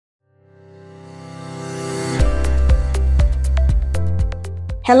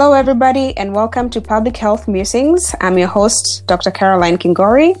Hello, everybody, and welcome to Public Health Musings. I'm your host, Dr. Caroline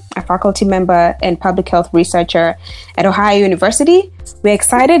Kingori, a faculty member and public health researcher at Ohio University. We're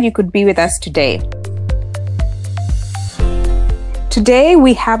excited you could be with us today. Today,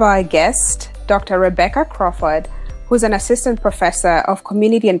 we have our guest, Dr. Rebecca Crawford, who's an assistant professor of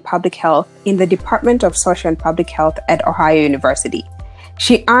community and public health in the Department of Social and Public Health at Ohio University.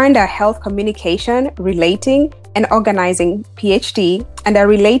 She earned a health communication, relating, and organizing PhD and a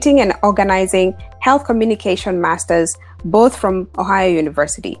relating and organizing health communication master's, both from Ohio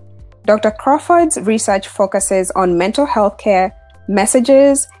University. Dr. Crawford's research focuses on mental health care,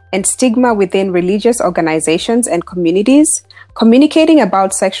 messages, and stigma within religious organizations and communities, communicating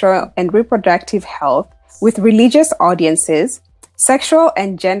about sexual and reproductive health with religious audiences, sexual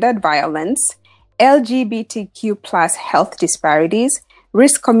and gendered violence, LGBTQ+ health disparities,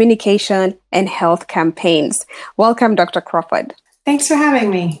 risk communication, and health campaigns. Welcome, Dr. Crawford. Thanks for having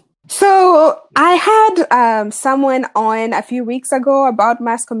me. So I had someone on a few weeks ago about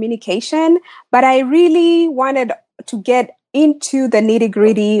mass communication, but I really wanted to get into the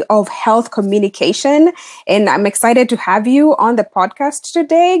nitty-gritty of health communication. And I'm excited to have you on the podcast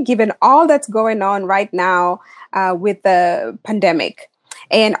today, given all that's going on right now with the pandemic.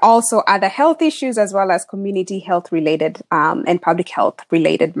 And also other health issues, as well as community health related and public health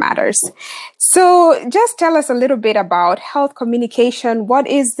related matters. So just tell us a little bit about health communication. What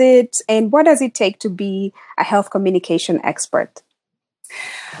is it, and what does it take to be a health communication expert?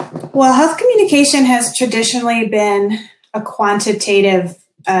 Well, health communication has traditionally been a quantitative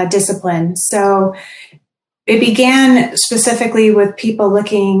discipline. So it began specifically with people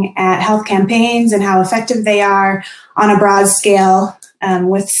looking at health campaigns and how effective they are on a broad scale.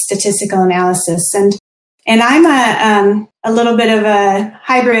 With statistical analysis. And I'm a little bit of a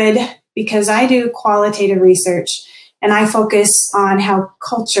hybrid because I do qualitative research and I focus on how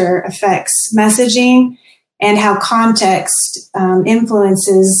culture affects messaging and how context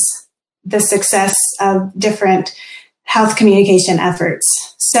influences the success of different health communication efforts.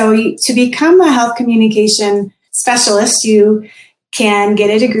 So to become a health communication specialist, you can get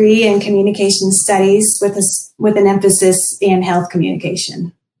a degree in communication studies with an emphasis in health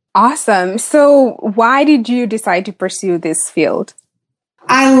communication. Awesome. So why did you decide to pursue this field?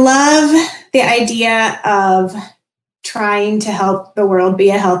 I love the idea of trying to help the world be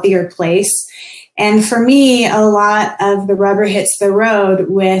a healthier place. And for me, a lot of the rubber hits the road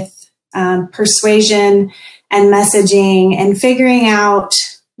with persuasion and messaging and figuring out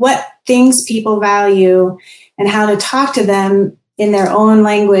what things people value and how to talk to them in their own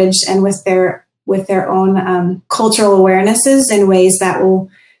language and with their own cultural awarenesses in ways that will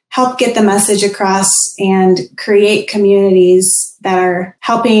help get the message across and create communities that are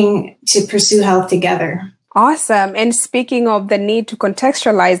helping to pursue health together. Awesome. And speaking of the need to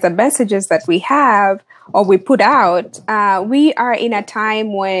contextualize the messages that we have or we put out, we are in a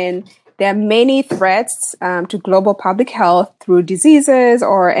time when there are many threats to global public health through diseases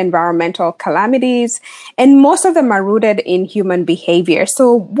or environmental calamities, and most of them are rooted in human behavior.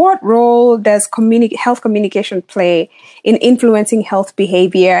 So what role does health communication play in influencing health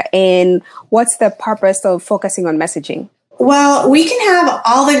behavior, and what's the purpose of focusing on messaging? Well, we can have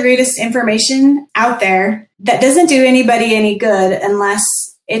all the greatest information out there that doesn't do anybody any good unless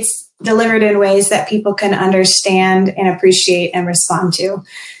it's delivered in ways that people can understand and appreciate and respond to.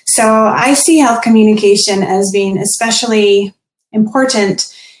 So I see health communication as being especially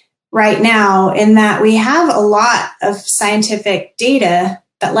important right now in that we have a lot of scientific data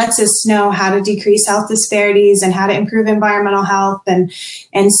that lets us know how to decrease health disparities and how to improve environmental health and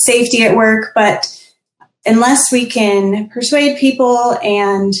safety at work. But unless we can persuade people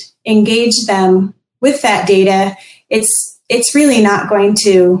and engage them with that data, it's really not going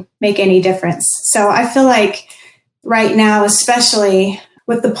to make any difference. So I feel like right now, especially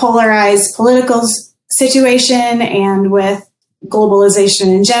with the polarized political situation and with globalization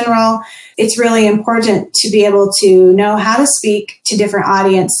in general, it's really important to be able to know how to speak to different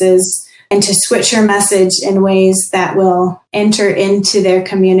audiences and to switch your message in ways that will enter into their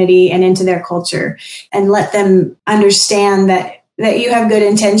community and into their culture and let them understand that you have good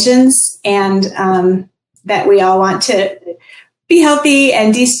intentions and that we all want to be healthy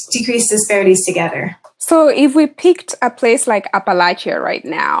and decrease disparities together. So if we picked a place like Appalachia right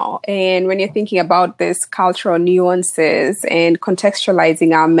now, and when you're thinking about these cultural nuances and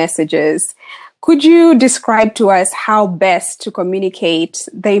contextualizing our messages, could you describe to us how best to communicate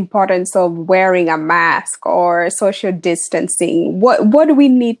the importance of wearing a mask or social distancing? What do we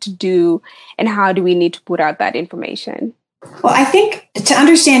need to do, and how do we need to put out that information? Well, I think to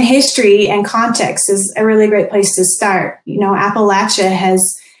understand history and context is a really great place to start. Appalachia has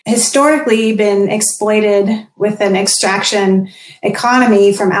historically been exploited with an extraction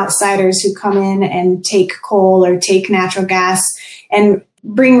economy from outsiders who come in and take coal or take natural gas and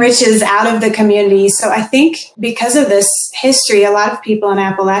bring riches out of the community. So I think because of this history, a lot of people in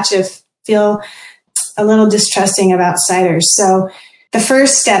Appalachia feel a little distrusting of outsiders. So the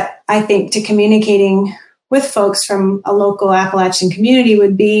first step, I think, to communicating with folks from a local Appalachian community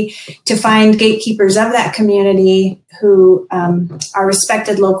would be to find gatekeepers of that community who are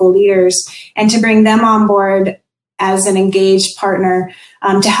respected local leaders and to bring them on board as an engaged partner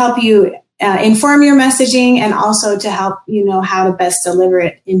to help you inform your messaging and also to help you know how to best deliver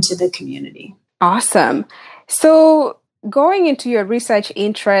it into the community. Awesome. So going into your research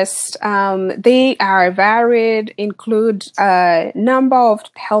interests, they are varied, include a number of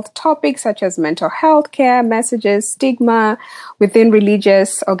health topics such as mental health care, messages, stigma within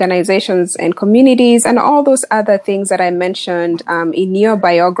religious organizations and communities, and all those other things that I mentioned in your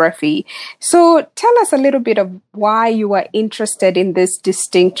biography. So tell us a little bit of why you were interested in these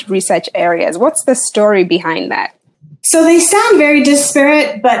distinct research areas. What's the story behind that? So they sound very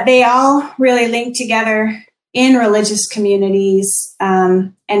disparate, but they all really link together in religious communities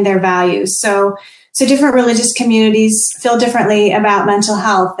and their values. So different religious communities feel differently about mental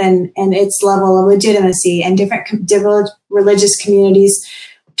health and its level of legitimacy, and different religious communities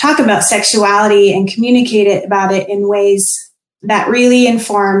talk about sexuality and communicate about it in ways that really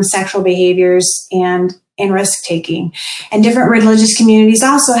inform sexual behaviors and risk-taking. And different religious communities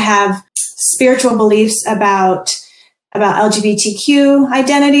also have spiritual beliefs about LGBTQ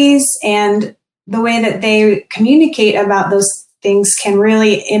identities, and the way that they communicate about those things can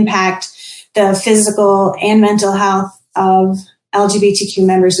really impact the physical and mental health of LGBTQ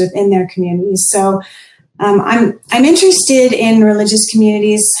members within their communities. So I'm interested in religious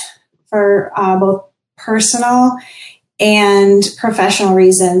communities for both personal and professional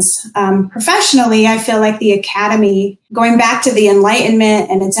reasons. Professionally, I feel like the academy, going back to the Enlightenment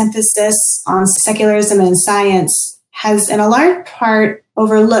and its emphasis on secularism and science, has in a large part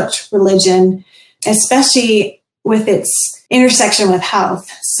overlooked religion, especially with its intersection with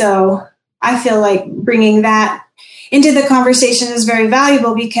health. So I feel like bringing that into the conversation is very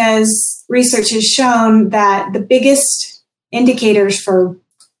valuable because research has shown that the biggest indicators for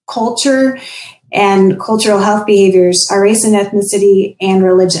culture and cultural health behaviors are race and ethnicity and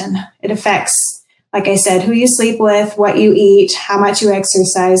religion. It affects, like I said, who you sleep with, what you eat, how much you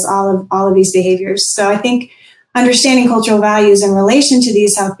exercise, all of these behaviors. So I think understanding cultural values in relation to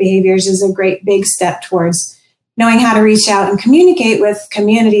these health behaviors is a great big step towards knowing how to reach out and communicate with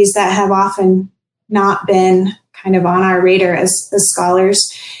communities that have often not been kind of on our radar as scholars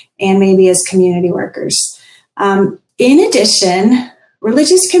and maybe as community workers. In addition,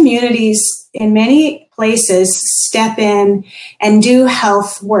 religious communities in many places step in and do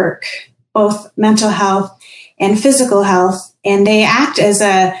health work, both mental health and physical health, and they act as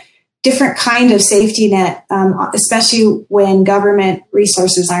a different kind of safety net, especially when government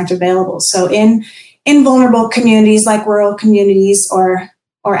resources aren't available. So in vulnerable communities like rural communities or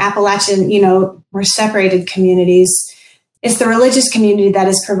Appalachian, more separated communities, it's the religious community that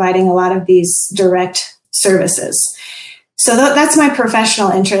is providing a lot of these direct services. So that's my professional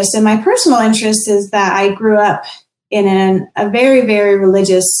interest. And my personal interest is that I grew up in a very, very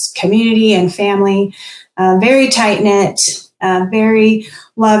religious community and family, very tight-knit, very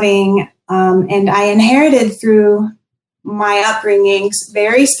loving, and I inherited through my upbringings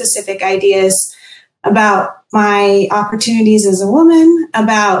very specific ideas about my opportunities as a woman,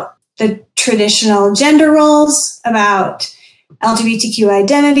 about the traditional gender roles, about LGBTQ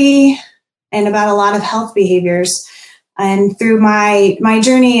identity, and about a lot of health behaviors. And through my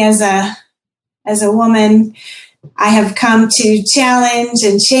journey as a woman, I have come to challenge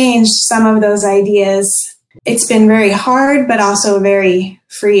and change some of those ideas. It's been very hard, but also a very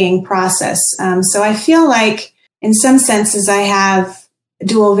freeing process. So I feel like in some senses I have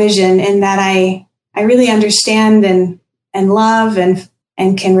dual vision in that I really understand and love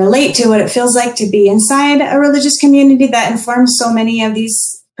and can relate to what it feels like to be inside a religious community that informs so many of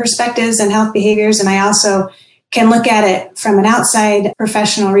these perspectives and health behaviors. And I also can look at it from an outside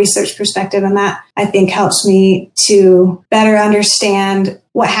professional research perspective. And that, I think, helps me to better understand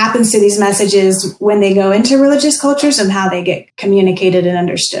what happens to these messages when they go into religious cultures and how they get communicated and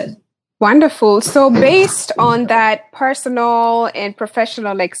understood. Wonderful. So based on that personal and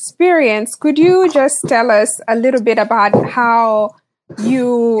professional experience, could you just tell us a little bit about how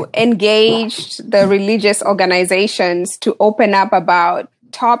you engaged the religious organizations to open up about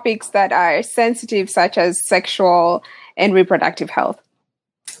topics that are sensitive, such as sexual and reproductive health?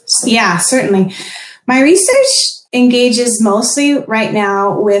 Yeah, certainly. My research engages mostly right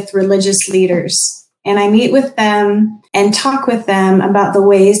now with religious leaders, and I meet with them and talk with them about the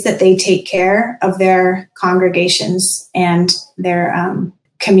ways that they take care of their congregations and their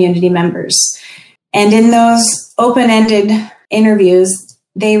community members. And in those open-ended interviews,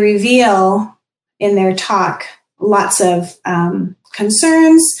 they reveal in their talk lots of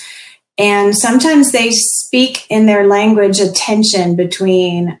concerns, and sometimes they speak in their language a tension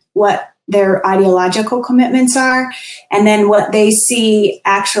between what their ideological commitments are and then what they see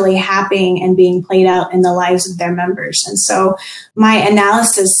actually happening and being played out in the lives of their members. And so my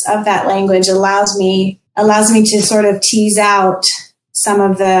analysis of that language allows me to sort of tease out some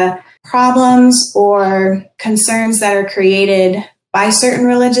of the problems or concerns that are created by certain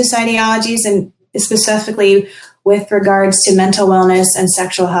religious ideologies, and specifically with regards to mental wellness and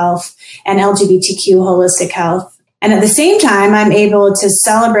sexual health and LGBTQ holistic health. And at the same time, I'm able to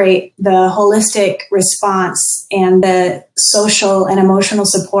celebrate the holistic response and the social and emotional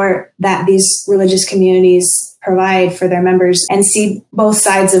support that these religious communities provide for their members, and see both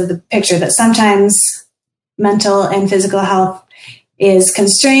sides of the picture, that sometimes mental and physical health is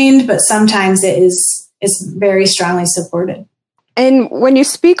constrained, but sometimes it is very strongly supported. And when you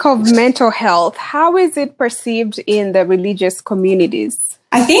speak of mental health, how is it perceived in the religious communities?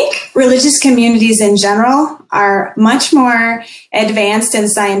 I think religious communities in general are much more advanced and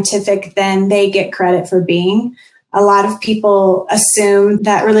scientific than they get credit for being. A lot of people assume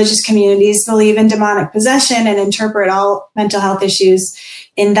that religious communities believe in demonic possession and interpret all mental health issues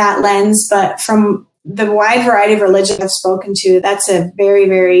in that lens. But from the wide variety of religions I've spoken to, that's a very,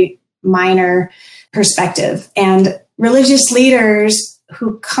 very minor perspective. And religious leaders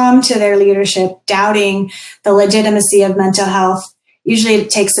who come to their leadership doubting the legitimacy of mental health, usually it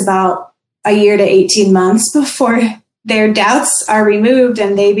takes about a year to 18 months before their doubts are removed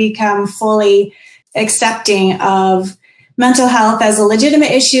and they become fully accepting of mental health as a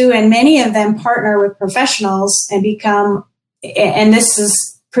legitimate issue. And many of them partner with professionals and become, and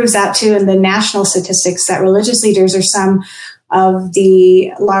proves out too in the national statistics, that religious leaders are some of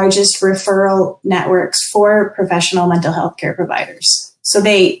the largest referral networks for professional mental health care providers. So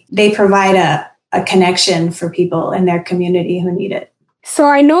they provide a connection for people in their community who need it. So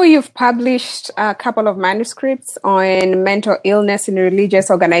I know you've published a couple of manuscripts on mental illness in religious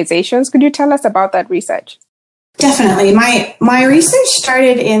organizations. Could you tell us about that research? Definitely. My research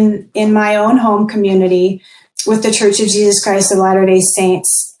started in my own home community with the Church of Jesus Christ of Latter-day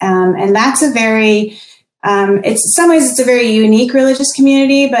Saints. And that's a very, in some ways it's a very unique religious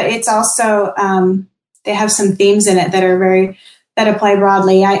community, but it's also, they have some themes in it that apply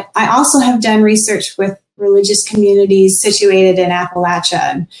broadly. I also have done research with religious communities situated in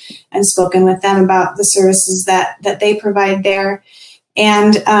Appalachia and spoken with them about the services that they provide there.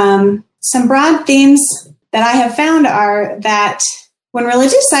 And some broad themes that I have found are that when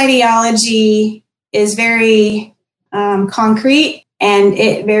religious ideology is very concrete and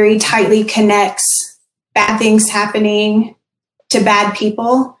it very tightly connects bad things happening to bad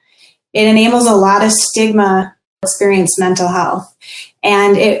people, it enables a lot of stigma to experience mental health.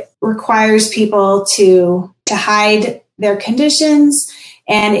 And it requires people to hide their conditions,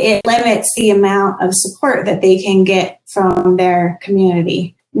 and it limits the amount of support that they can get from their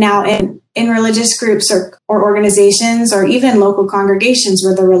community. Now, in religious groups or organizations or even local congregations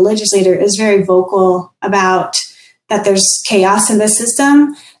where the religious leader is very vocal about that there's chaos in the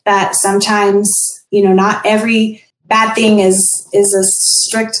system, that sometimes, not every bad thing is a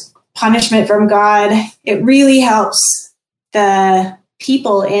strict punishment from God, it really helps the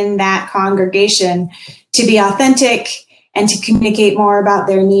people in that congregation to be authentic and to communicate more about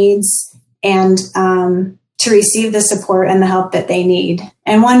their needs and to receive the support and the help that they need.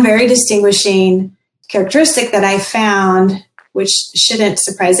 And one very distinguishing characteristic that I found, which shouldn't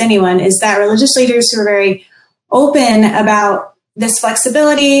surprise anyone, is that religious leaders who are very open about this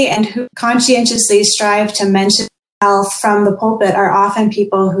flexibility and who conscientiously strive to mention health from the pulpit are often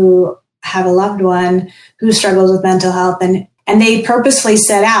people who have a loved one who struggles with mental health, and they purposefully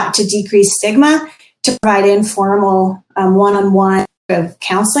set out to decrease stigma, to provide informal one-on-one of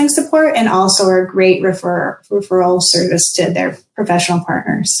counseling support, and also a great referral service to their professional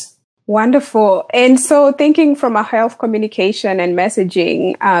partners. Wonderful. And so thinking from a health communication and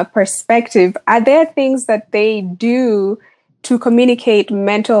messaging perspective, are there things that they do to communicate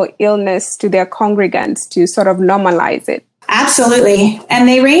mental illness to their congregants to sort of normalize it? Absolutely. And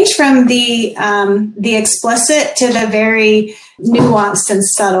they range from the explicit to the very nuanced and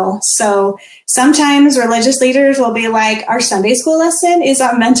subtle. So sometimes religious leaders will be like, our Sunday school lesson is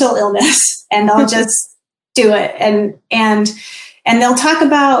on mental illness. And they'll just do it. And they'll talk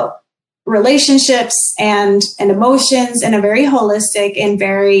about relationships and emotions in a very holistic and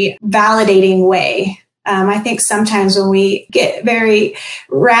very validating way. I think sometimes when we get very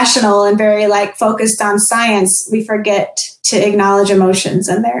rational and very focused on science, we forget to acknowledge emotions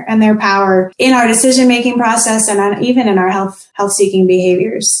and their power in our decision-making process and even in our health-seeking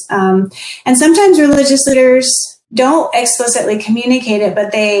behaviors. And sometimes religious leaders don't explicitly communicate it,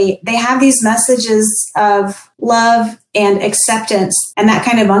 but they have these messages of love and acceptance, and that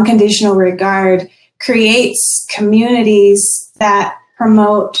kind of unconditional regard creates communities that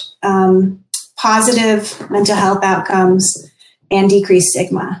promote positive mental health outcomes and decrease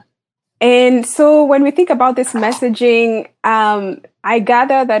stigma. And so when we think about this messaging, I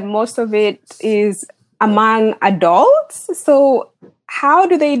gather that most of it is among adults. So how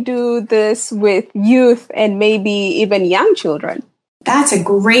do they do this with youth and maybe even young children? That's a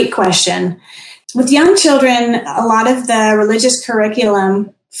great question. With young children, a lot of the religious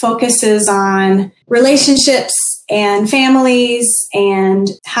curriculum focuses on relationships and families and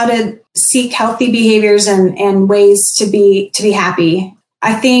how to seek healthy behaviors and ways to be happy.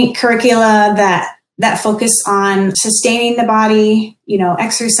 I think curricula that focus on sustaining the body,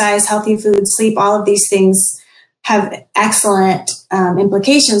 exercise, healthy food, sleep, all of these things have excellent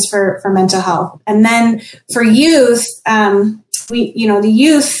implications for mental health. And then for youth, the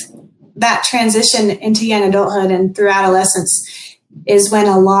youth, that transition into young adulthood and through adolescence is when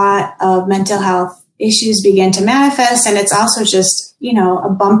a lot of mental health issues begin to manifest. And it's also just, a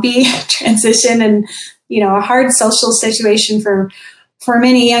bumpy transition and, a hard social situation for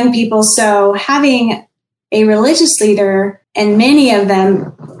many young people. So having a religious leader, and many of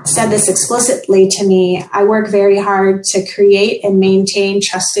them said this explicitly to me, I work very hard to create and maintain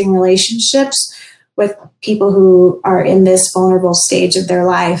trusting relationships with people who are in this vulnerable stage of their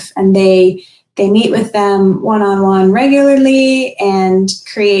life. And they meet with them one-on-one regularly and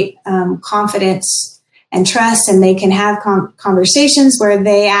create confidence and trust. And they can have conversations where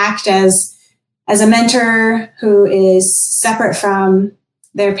they act as a mentor who is separate from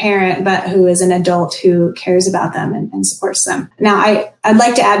their parent, but who is an adult who cares about them and supports them. Now, I'd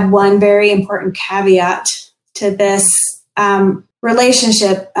like to add one very important caveat to this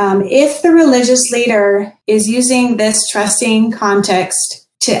relationship. If the religious leader is using this trusting context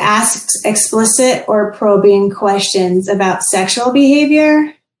to ask explicit or probing questions about sexual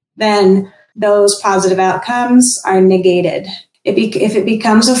behavior, then those positive outcomes are negated. If it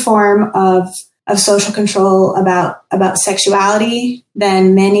becomes a form of social control about sexuality,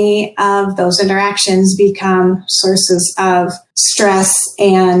 then many of those interactions become sources of stress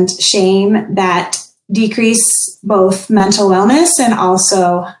and shame that decrease both mental wellness and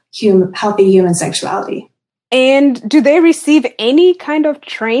also healthy human sexuality. And do they receive any kind of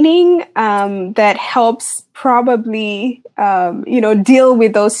training that helps probably, deal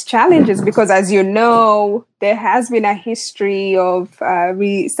with those challenges? Because as you know, there has been a history of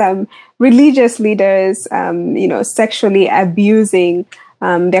some religious leaders, sexually abusing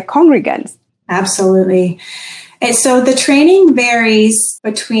their congregants. Absolutely. And so the training varies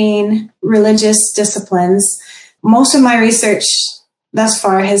between religious disciplines. Most of my research thus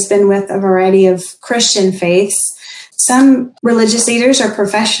far has been with a variety of Christian faiths. Some religious leaders are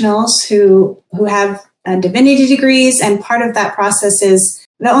professionals who have divinity degrees, and part of that process is,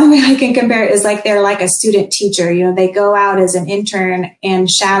 the only way I can compare it is they're like a student teacher. They go out as an intern and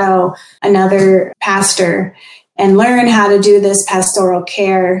shadow another pastor and learn how to do this pastoral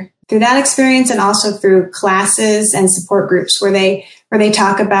care through that experience, and also through classes and support groups where they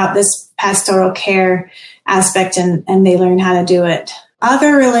talk about this pastoral care aspect and they learn how to do it.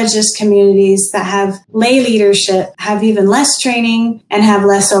 Other religious communities that have lay leadership have even less training and have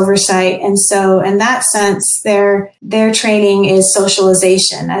less oversight. And so in that sense, their training is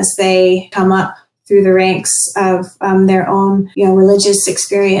socialization as they come up through the ranks of their own religious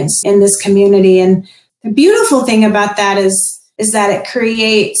experience in this community. And the beautiful thing about that is that it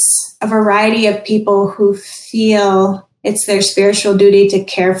creates a variety of people who feel it's their spiritual duty to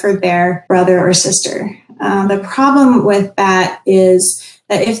care for their brother or sister. The problem with that is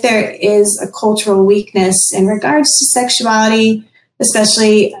that if there is a cultural weakness in regards to sexuality,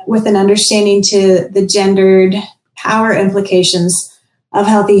 especially with an understanding to the gendered power implications of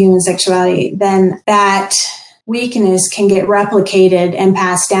healthy human sexuality, then that weakness can get replicated and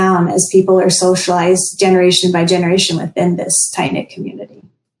passed down as people are socialized generation by generation within this tight-knit community.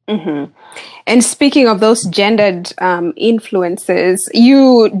 Mm-hmm. And speaking of those gendered influences,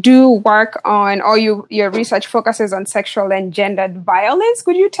 you do work on, or your research focuses on sexual and gendered violence.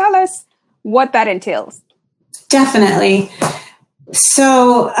 Could you tell us what that entails? Definitely.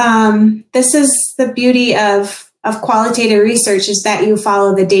 So this is the beauty of qualitative research, is that you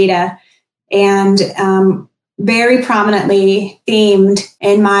follow the data. And very prominently themed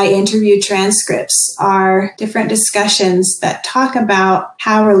in my interview transcripts are different discussions that talk about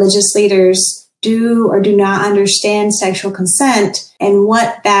how religious leaders do or do not understand sexual consent, and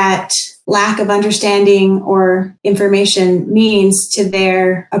what that lack of understanding or information means to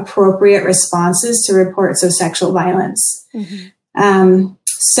their appropriate responses to reports of sexual violence. Mm-hmm.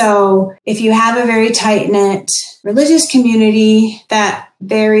 So if you have a very tight-knit religious community that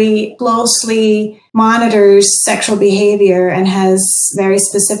very closely monitors sexual behavior and has very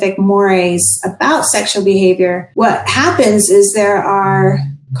specific mores about sexual behavior, what happens is there are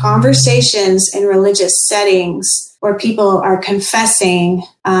conversations in religious settings where people are confessing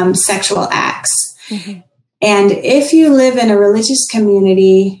sexual acts. Mm-hmm. And if you live in a religious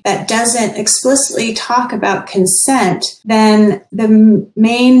community that doesn't explicitly talk about consent, then the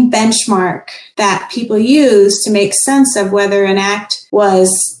main benchmark that people use to make sense of whether an act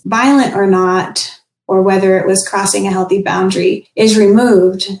was violent or not, or whether it was crossing a healthy boundary, is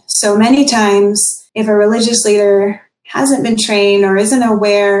removed. So many times, if a religious leader hasn't been trained or isn't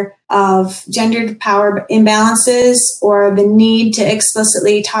aware of gendered power imbalances or the need to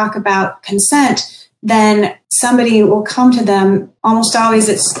explicitly talk about consent, then somebody will come to them, almost always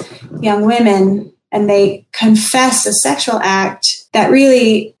it's young women, and they confess a sexual act that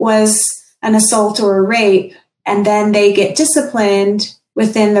really was an assault or a rape, and then they get disciplined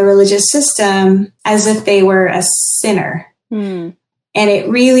within the religious system as if they were a sinner. And it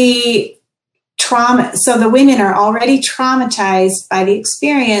really so the women are already traumatized by the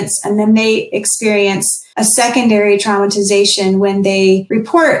experience, and then they experience a secondary traumatization when they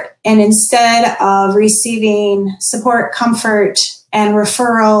report. And instead of receiving support, comfort, and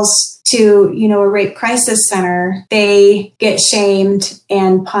referrals to, a rape crisis center, they get shamed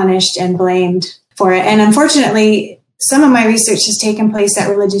and punished and blamed for it. And unfortunately, some of my research has taken place at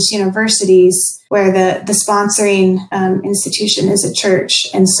religious universities where the sponsoring institution is a church.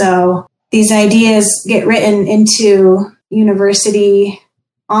 And so these ideas get written into university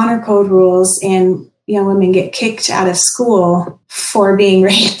honor code rules, and young women get kicked out of school for being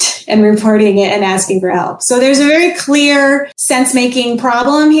raped and reporting it and asking for help. So there's a very clear sense-making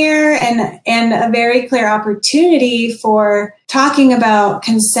problem here, and a very clear opportunity for talking about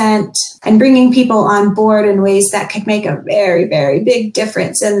consent and bringing people on board in ways that could make a very, very big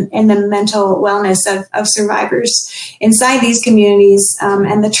difference in the mental wellness of survivors inside these communities.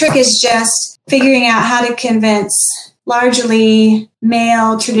 And the trick is just figuring out how to convince largely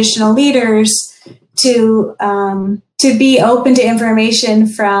male traditional leaders to be open to information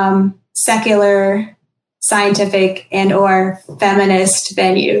from secular, scientific, and or feminist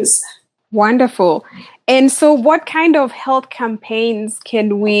venues. Wonderful. And so what kind of health campaigns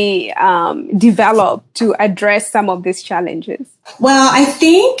can we develop to address some of these challenges? Well, I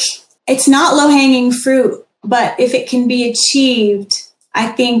think it's not low-hanging fruit, but if it can be achieved, I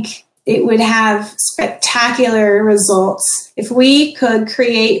think it would have spectacular results. If we could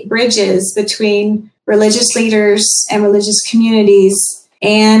create bridges between religious leaders and religious communities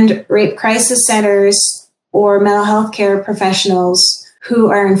and rape crisis centers or mental health care professionals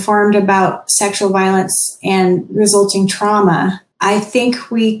who are informed about sexual violence and resulting trauma, I think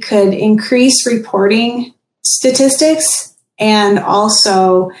we could increase reporting statistics and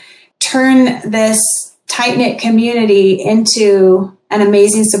also turn this tight-knit community into an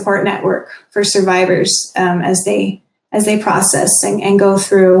amazing support network for survivors as they process and go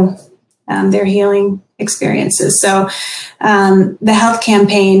through their healing experiences. So the health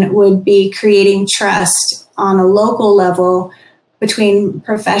campaign would be creating trust on a local level between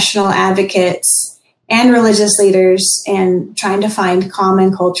professional advocates and religious leaders, and trying to find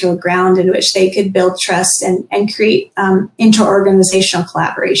common cultural ground in which they could build trust and create inter-organizational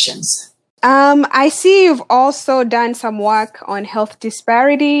collaborations. I see you've also done some work on health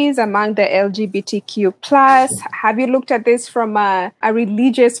disparities among the LGBTQ+. Have you looked at this from a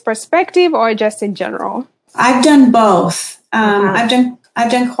religious perspective or just in general? I've done both. I've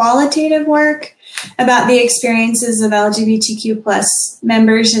done qualitative work about the experiences of LGBTQ+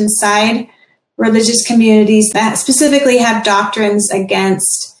 members inside religious communities that specifically have doctrines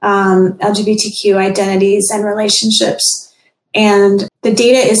against LGBTQ identities and relationships. And the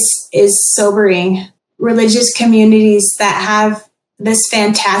data is sobering. Religious communities that have this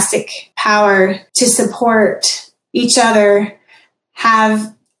fantastic power to support each other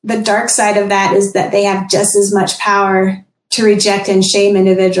have the dark side of that, is that they have just as much power to reject and shame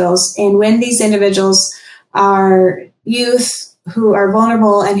individuals. And when these individuals are youth who are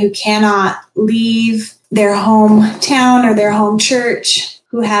vulnerable and who cannot leave their hometown or their home church,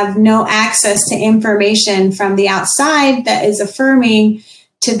 who have no access to information from the outside that is affirming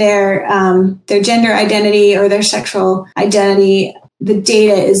to their gender identity or their sexual identity. The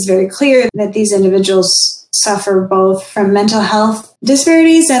data is very clear that these individuals suffer both from mental health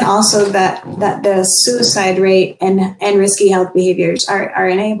disparities and also that the suicide rate and risky health behaviors are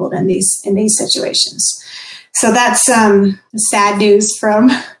enabled in these situations. So that's sad news from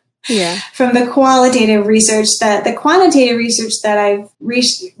the qualitative research. That the quantitative research that I've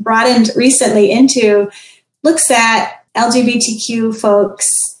brought in recently into looks at LGBTQ folks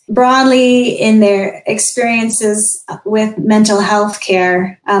broadly in their experiences with mental health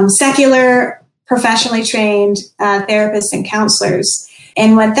care, secular, professionally trained therapists and counselors.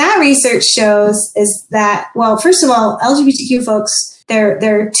 And what that research shows is that, well, first of all, LGBTQ folks,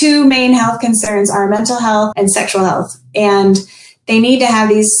 their two main health concerns are mental health and sexual health. And they need to have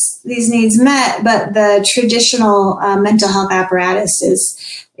these needs met, but the traditional mental health apparatus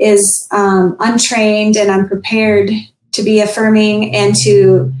is untrained and unprepared to be affirming and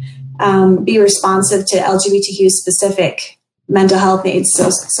to be responsive to LGBTQ specific mental health needs. So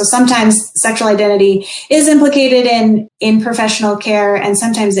sometimes sexual identity is implicated in professional care, and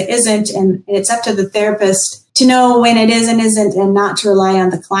sometimes it isn't. And it's up to the therapist to know when it is and isn't, and not to rely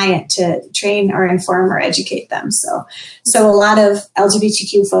on the client to train or inform or educate them. So a lot of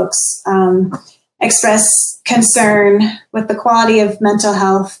LGBTQ folks express concern with the quality of mental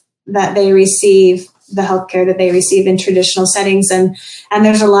health that they receive, the healthcare that they receive in traditional settings. And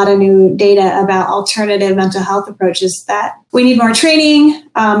there's a lot of new data about alternative mental health approaches that we need more training.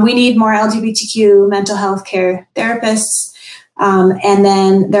 We need more LGBTQ mental health care therapists. And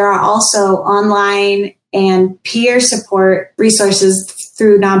then there are also online and peer support resources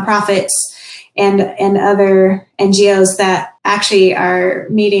through nonprofits and other NGOs that actually are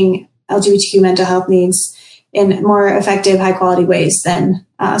meeting LGBTQ mental health needs in more effective, high quality ways than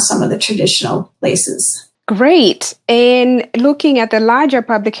some of the traditional places. Great. And looking at the larger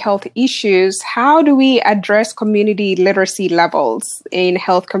public health issues, how do we address community literacy levels in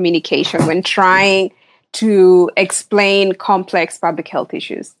health communication when trying to explain complex public health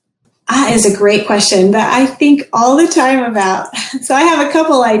issues? That is a great question that I think all the time about. So I have a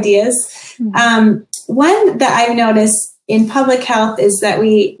couple ideas. One that I've noticed in public health is that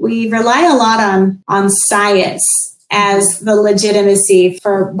we rely a lot on science as the legitimacy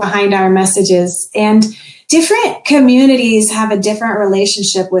for behind our messages. And different communities have a different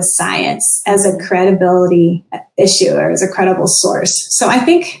relationship with science as a credibility issue or as a credible source. So I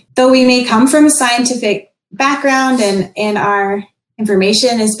think though we may come from a scientific background and our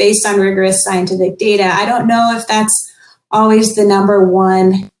information is based on rigorous scientific data, I don't know if that's always the number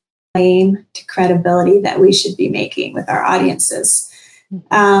one claim to credibility that we should be making with our audiences.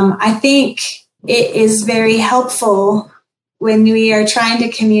 I think it is very helpful when we are trying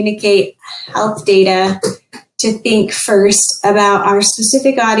to communicate health data to think first about our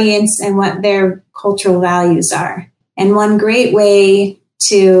specific audience and what their cultural values are. And one great way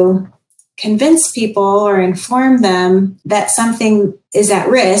to convince people or inform them that something is at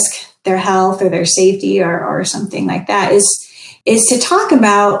risk, their health or their safety or something like that, is to talk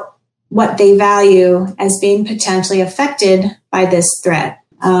about what they value as being potentially affected by this threat.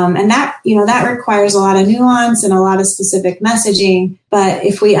 And that requires a lot of nuance and a lot of specific messaging. But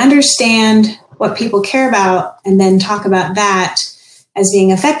if we understand what people care about and then talk about that as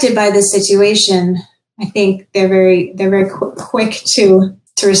being affected by this situation, I think they're very quick to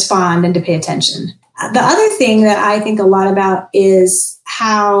respond and to pay attention. The other thing that I think a lot about is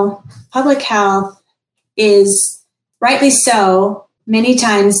how public health is, rightly so, many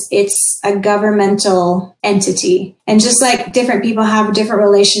times it's a governmental entity. And just like different people have different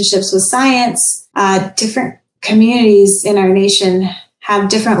relationships with science, different communities in our nation have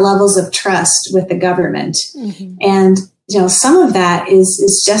different levels of trust with the government. Mm-hmm. And some of that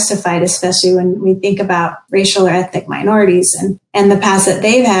is justified, especially when we think about racial or ethnic minorities and the past that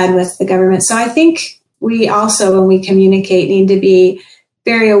they've had with the government. So I think we also, when we communicate, need to be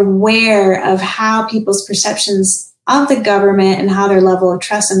very aware of how people's perceptions of the government and how their level of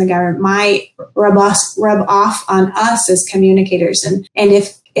trust in the government might rub off on us as communicators. And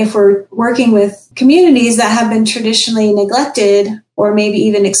if we're working with communities that have been traditionally neglected or maybe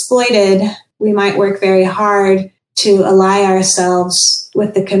even exploited, we might work very hard to ally ourselves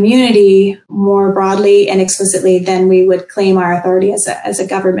with the community more broadly and explicitly than we would claim our authority as a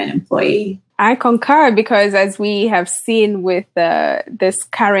government employee. I concur, because as we have seen with this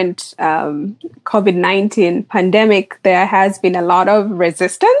current COVID-19 pandemic, there has been a lot of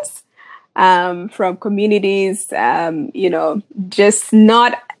resistance from communities, just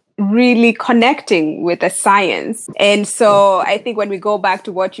not really connecting with the science. And so I think when we go back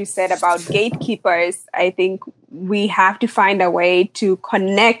to what you said about gatekeepers, I think we have to find a way to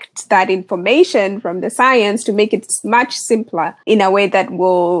connect that information from the science to make it much simpler in a way that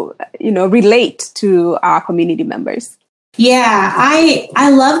will, relate to our community members. Yeah, I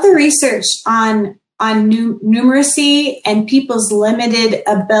love the research on numeracy and people's limited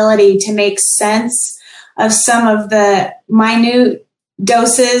ability to make sense of some of the minute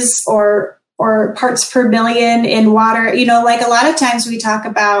doses or parts per billion in water. Like a lot of times we talk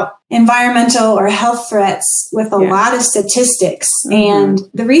about environmental or health threats with a lot of statistics. Mm-hmm. And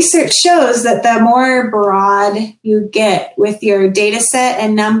the research shows that the more broad you get with your data set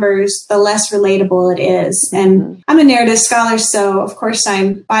and numbers, the less relatable it is. And I'm a narrative scholar, so of course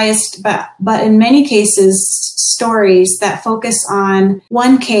I'm biased, but in many cases, stories that focus on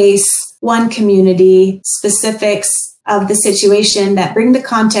one case, one community, specifics of the situation that bring the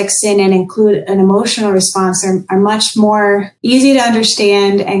context in and include an emotional response are much more easy to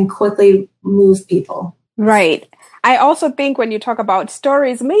understand and quickly move people. Right. I also think when you talk about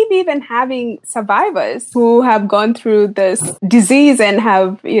stories, maybe even having survivors who have gone through this disease and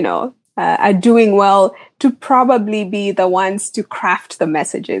have, are doing well, to probably be the ones to craft the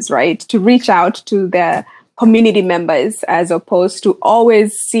messages, right? To reach out to their community members, as opposed to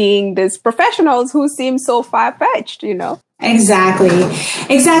always seeing these professionals who seem so far-fetched, Exactly.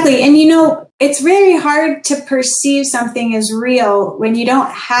 And, it's very hard to perceive something as real when you don't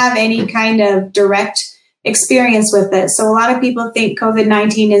have any kind of direct experience with it. So a lot of people think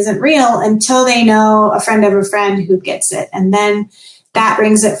COVID-19 isn't real until they know a friend of a friend who gets it. And then that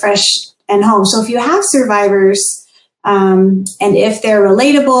brings it fresh and home. So if you have survivors, and if they're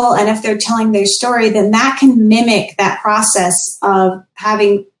relatable and if they're telling their story, then that can mimic that process of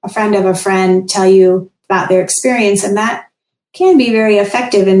having a friend of a friend tell you about their experience. And that can be very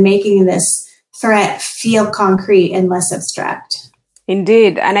effective in making this threat feel concrete and less abstract.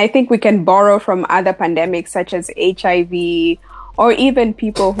 Indeed. And I think we can borrow from other pandemics such as HIV, or even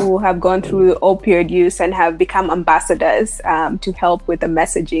people who have gone through opioid use and have become ambassadors to help with the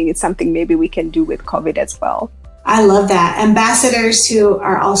messaging. It's something maybe we can do with COVID as well. I love that. Ambassadors who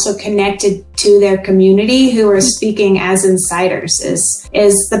are also connected to their community, who are speaking as insiders is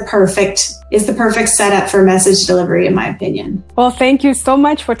the perfect setup for message delivery, in my opinion. Well, thank you so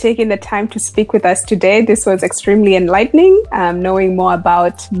much for taking the time to speak with us today. This was extremely enlightening, knowing more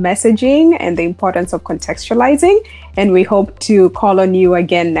about messaging and the importance of contextualizing. And we hope to call on you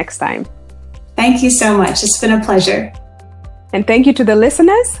again next time. Thank you so much. It's been a pleasure. And thank you to the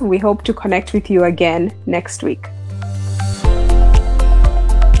listeners. We hope to connect with you again next week.